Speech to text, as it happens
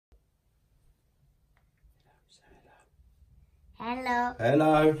Hello.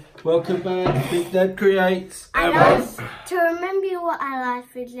 Hello. Welcome back. Big Dad Creates. To remember what our last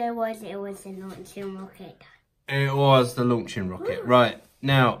video was, it was the launching rocket. It was the launching rocket. Ooh. Right.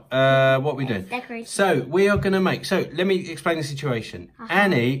 Now, what are we doing? Decoration. So, we are going to make... So, let me explain the situation.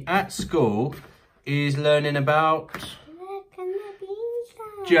 Annie, at school, is learning about...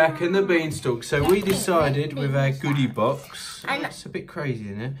 Jack and the Beanstalk. So, we decided with our goodie box... And that's a bit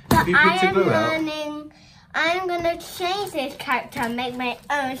crazy, isn't it? Have you put the glue out? I'm going to change this character and make my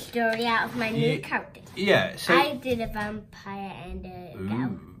own story out of my new character. Yeah. So I did a vampire and a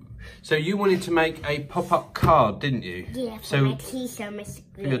girl. So you wanted to make a pop-up card, didn't you? Yeah, for my teacher, Miss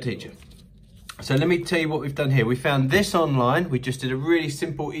For your teacher. So let me tell you what we've done here. We found this online. We just did a really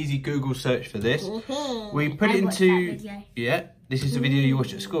simple, easy Google search for this. We put it into... Yeah, this is the video you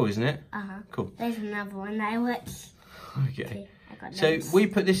watched at school, isn't it? Cool. There's another one that I watched. Okay. So we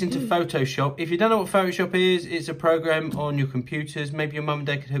put this into Photoshop. If you don't know what Photoshop is, it's a program on your computers. Maybe your mum and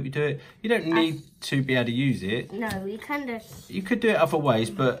dad could help you do it. You don't need to be able to use it. No, you kind of... You could do it other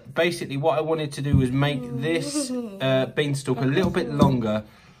ways, but basically what I wanted to do was make this beanstalk a little bit longer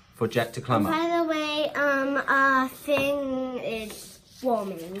for Jack to climb up. By the way, our thing is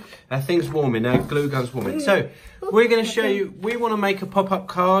warming. Our thing's warming, our glue gun's warming. So, we're going to show you, we want to make a pop-up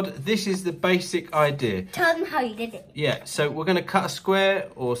card. This is the basic idea. Tell them how you did it. Yeah, so we're going to cut a square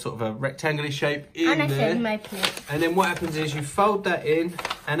or sort of a rectangular shape in there. And then what happens is you fold that in,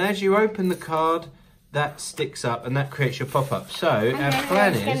 and as you open the card, that sticks up and that creates your pop-up. So, our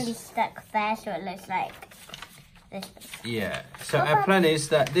plan is... It's going to be stuck there so it looks like this. Yeah, so our plan is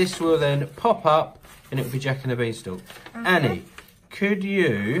that this will then pop up and it will be Jack and the Beanstalk. Annie, could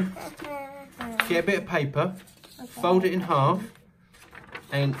you get a bit of paper, fold it in half,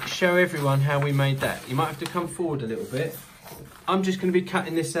 and show everyone how we made that? You might have to come forward a little bit. I'm just going to be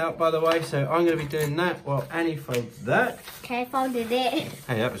cutting this out, by the way, so I'm going to be doing that while Annie folds that. Okay, I folded it.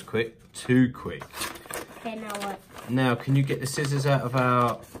 Hey, that was quick. Too quick. Okay, now what? Now, can you get the scissors out of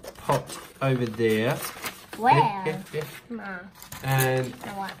our pot over there? Where? Yeah. No. And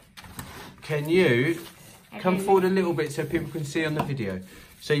now what? Can you come forward a little bit so people can see on the video?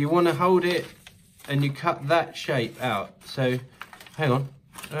 So you want to hold it and you cut that shape out. So, hang on.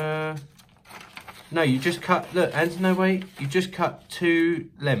 No, you just cut, look, and no, wait. You just cut 2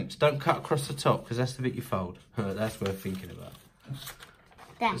 lengths. Don't cut across the top because that's the bit you fold. That's worth thinking about.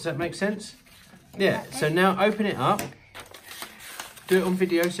 Does that make sense? Yeah, so now open it up. Do it on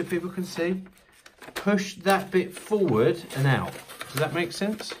video so people can see. Push that bit forward and out. Does that make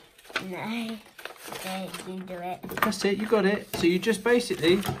sense? No. Okay, you do it. That's it, you got it. So you just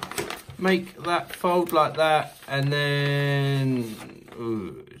basically make that fold like that and then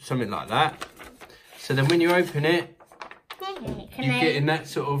something like that. So then when you open it, you get in that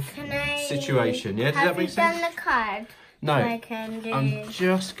sort of situation. Yeah, does that make sense? Have you done the card? No, I'm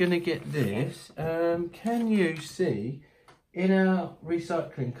just going to get this. Can you see in our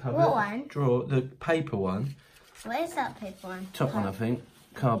recycling cupboard? What one? Drawer, the paper one. What is that paper one? Top one, I think.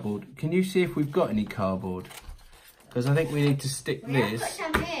 Cardboard. Can you see if we've got any cardboard? Because I think we need to stick this. Put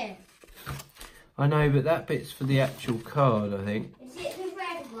some here. I know, but that bit's for the actual card, I think. Is it the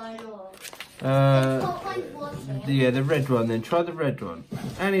red one or? Yeah, the red one then. Try the red one.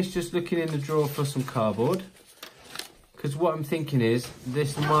 And it's just looking in the drawer for some cardboard. Because what I'm thinking is,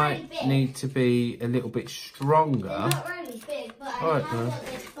 this might need to be a little bit stronger. It's not really big, but I have got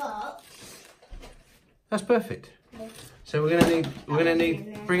this box. That's perfect. So we're gonna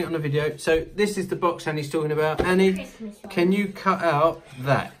need bring it on the video. So this is the box Annie's talking about. Annie, can you cut out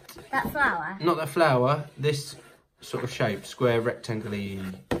that? That flower? Not that flower, this sort of shape, square, rectangular,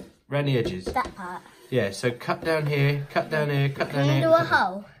 around the edges. That part? Yeah, so cut down here, cut down here, cut down here. Can you do a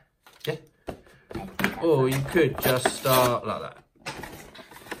hole? Yeah. Or you could just start like that.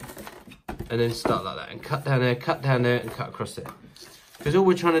 And then start like that. And cut down there, and cut across there. Because all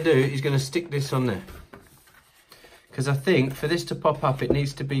we're trying to do is going to stick this on there. Because I think for this to pop up, it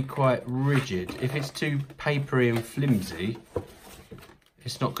needs to be quite rigid. If it's too papery and flimsy,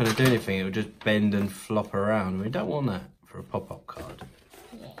 it's not going to do anything. It'll just bend and flop around. We don't want that for a pop-up card.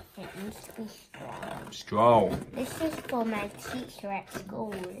 Yeah, it needs to be strong. Strong. This is for my teacher at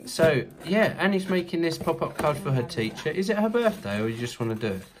school. So, yeah, Annie's making this pop-up card for her teacher. Is it her birthday or you just want to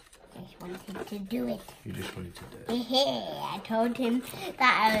do it? I just wanted to do it. You just wanted to do it? Yeah, I told him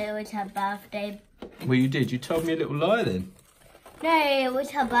that it was her birthday. Well, you did. You told me a little lie then. No, it was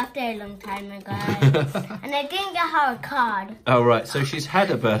her birthday a long time ago. And I didn't get her a card. Oh, right. So she's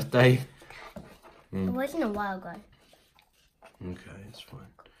had a birthday. It wasn't a while ago. Okay, that's fine.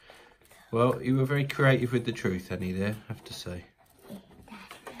 Well, you were very creative with the truth, Annie, there, I have to say.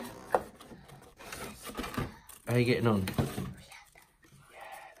 How are you getting on?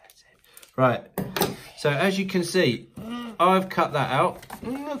 Right. So as you can see, I've cut that out.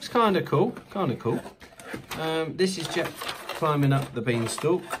 Looks kind of cool. Kind of cool. This is Jack climbing up the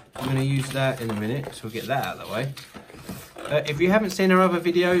beanstalk. I'm going to use that in a minute, so we'll get that out of the way. If you haven't seen our other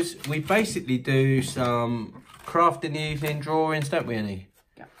videos, we basically do some craft in the evening, drawings, don't we, Annie?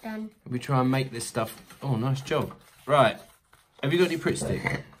 Yep, done. We try and make this stuff. Oh, nice job. Right. Have you got any Pritt stick?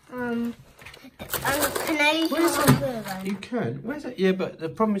 Can I use the hot glue gun? You can. Where's that? Yeah, but the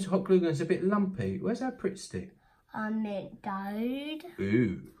problem is hot glue gun's a bit lumpy. Where's our Pritt stick? It died.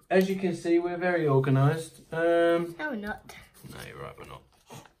 Ooh. As you can see, we're very organised. No, we're not. No, you're right, we're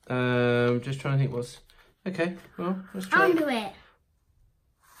not. Just trying to think what's... Okay, well, let's try. I'll do it.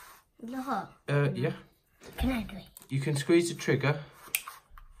 Is it hot? Yeah. Can I do it? You can squeeze the trigger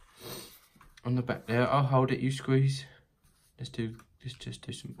on the back there. I'll hold it, you squeeze. Let's just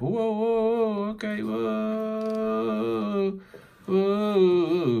do some... Whoa, whoa, okay, whoa. Whoa.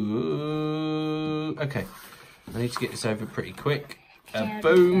 Okay, I need to get this over pretty quick.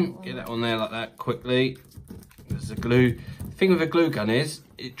 Boom, get that on there like that quickly. There's the glue. The thing with a glue gun is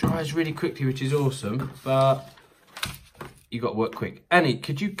it dries really quickly, which is awesome, but you got to work quick. Annie,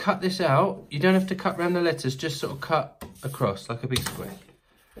 could you cut this out? You don't have to cut around the letters, just sort of cut across like a big square.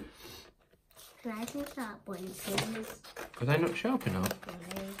 Can I do sharp ones, please? Are they not sharp enough?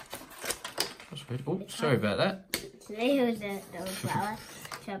 That's weird. Oh, sorry about that. Today was the flower.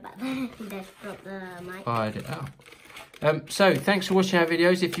 Sorry about that. You just dropped the mic. Fired it out. So, thanks for watching our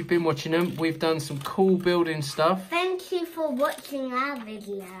videos. If you've been watching them, we've done some cool building stuff. Thank you for watching our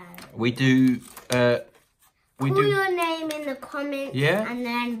video. We do... Call your name in the comments, yeah, and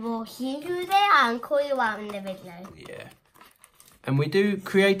then we'll see you there and call you out in the video. Yeah. And we do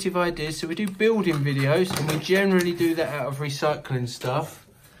creative ideas, so we do building videos, and we generally do that out of recycling stuff.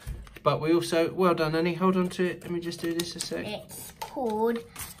 But we also... Well done, Annie. Hold on to it. Let me just do this a sec. It's called...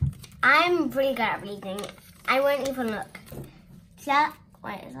 I'm really good at reading. I won't even look. Jack...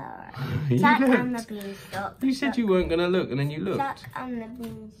 Wait, is that alright? Jack and the beanstalk. You said you weren't going to look, and then you looked. Jack and the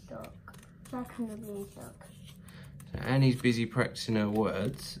beanstalk. Jack and the beanstalk. So Annie's busy practicing her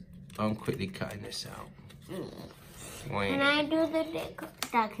words. I'm quickly cutting this out. Can I do the dick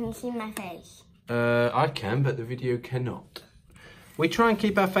so I can see my face? I can, but the video cannot. We try and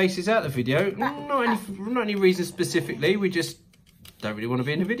keep our faces out of the video. Not any reason specifically. We just don't really want to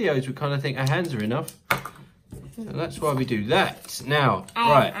be in the videos. We kind of think our hands are enough. So that's why we do that. Now,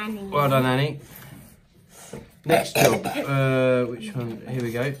 right. Annie. Well done, Annie. Next job. Which one? Here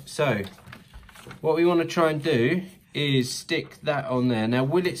we go. So, what we want to try and do is stick that on there. Now,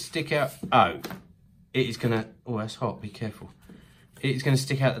 will it stick out? Oh, it is going to... Oh, that's hot. Be careful. It's going to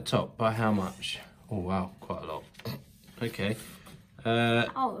stick out the top. By how much? Oh, wow. Quite a lot. Okay.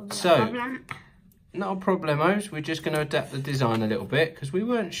 So, not a problemos. We're just going to adapt the design a little bit because we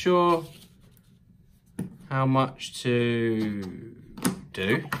weren't sure how much to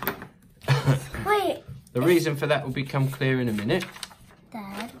do. Wait. The reason for that will become clear in a minute.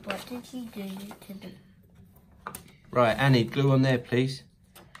 Dad, what did you do to the... Right, Annie, glue on there, please.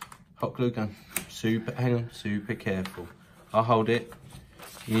 Hot glue gun. Super, hang on, super careful. I'll hold it.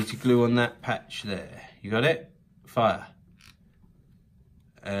 You need to glue on that patch there. You got it? Fire.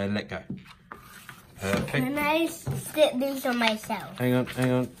 Let go. Perfect. Can I stick these on myself? Hang on.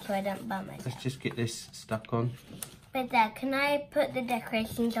 So I don't burn myself. Let's just get this stuck on. But Dad, can I put the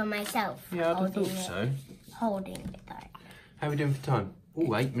decorations on myself? Yeah, I'd have thought so. Holding it, though. How are we doing for time?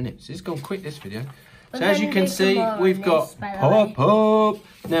 Oh, 8 minutes. It's gone quick, this video. We're So as you can see, we've got pop.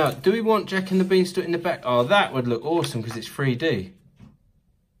 Now, do we want Jack and the Beanstalk in the back? Oh, that would look awesome because it's 3D.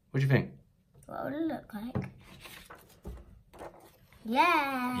 What do you think? What would it look like?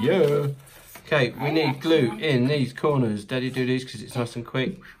 Yeah. Yeah. Okay, we need glue in these corners. Daddy, do these because it's nice and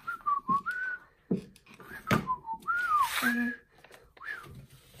quick.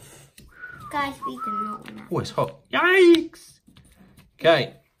 Guys, we can not that. Oh, it's hot. Yikes!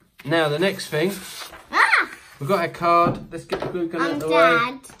 Okay, now the next thing. We've got our card. Let's get the glue gun out of the way.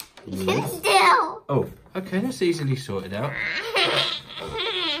 Dad, you can still. Oh, okay, that's easily sorted out.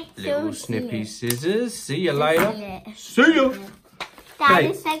 Little snippy scissors. See you later. See ya. Dad,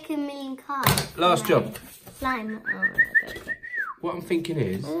 it's like a million cards. Last job. Slime. Oh, okay. What I'm thinking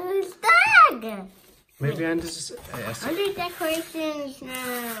is... Dad! Maybe Anders... I'll do decorations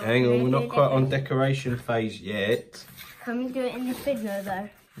now. Hang on, we're not quite on decoration phase yet. Can we do it in the video though?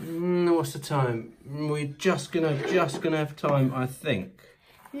 What's the time? We're just gonna have time, I think.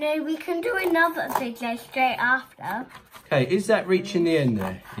 No, we can do another video straight after. Okay, is that reaching the end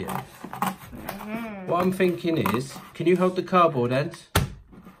there? Yeah. What I'm thinking is, can you hold the cardboard ends?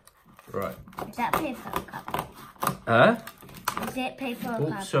 Right. Is that paper cup? Huh? Is it paper or Oh,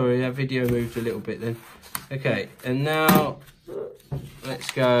 cardboard? sorry, that video moved a little bit then. Okay, and now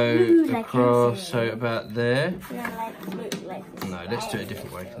let's go like across, this. so about there. Like this. No, let's do it a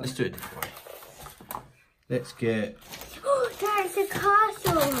different way. Let's do it a different way. Let's get... Oh, there's a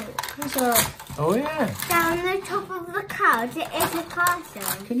castle. Oh, yeah. Down the top of the clouds, it is a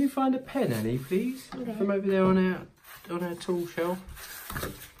castle. Can you find a pen, Annie, please? Okay. From over there on our tool shelf.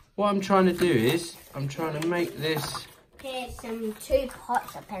 What I'm trying to do is, I'm trying to make this... Here's some 2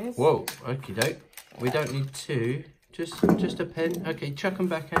 pots of pens. Whoa, okie doke. We don't need 2. Just a pen. Okay, chuck them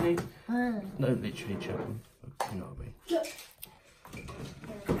back, Annie. No, literally chuck them. You know what I mean.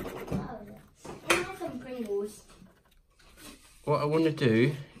 And some Pringles. What I want to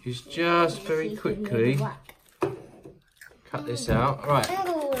do is just very quickly cut this out. Right,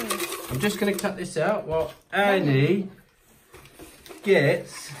 I'm just going to cut this out while Annie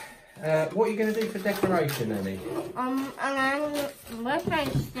gets... what are you going to do for decoration, Annie? Where's my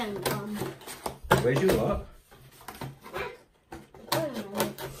stem from? Where's your what?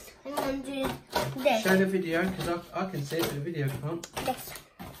 I'm going to do this. Show the video, because I can see it, but the video can't. This.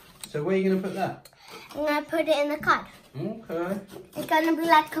 So where are you going to put that? I'm going to put it in the card. Okay. It's going to be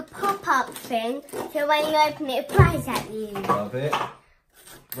like a pop-up thing, so when you open it, it flies at you. Love it.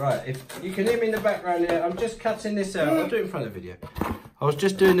 Right, if you can hear me in the background here, I'm just cutting this out. I'll do it in front of the video. I was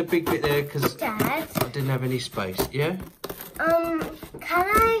just doing the big bit there because Dad, I didn't have any space. Yeah? can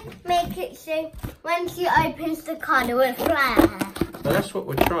I make it so when she opens the card, it will fly at her? Well, that's what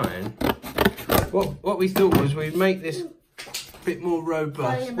we're trying. What we thought was we'd make this a bit more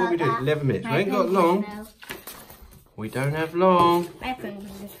robust. What we do? 11 minutes. We ain't got long. We don't have long. My fingers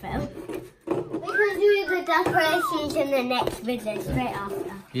just fell. We can do the decorations in the next video straight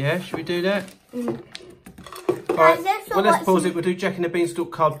after. Yeah, should we do that? Mm. Alright, well let's pause it. We'll do Jack and the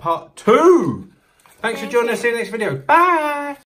Beanstalk card part 2. Thanks for joining us. See you next video. Bye!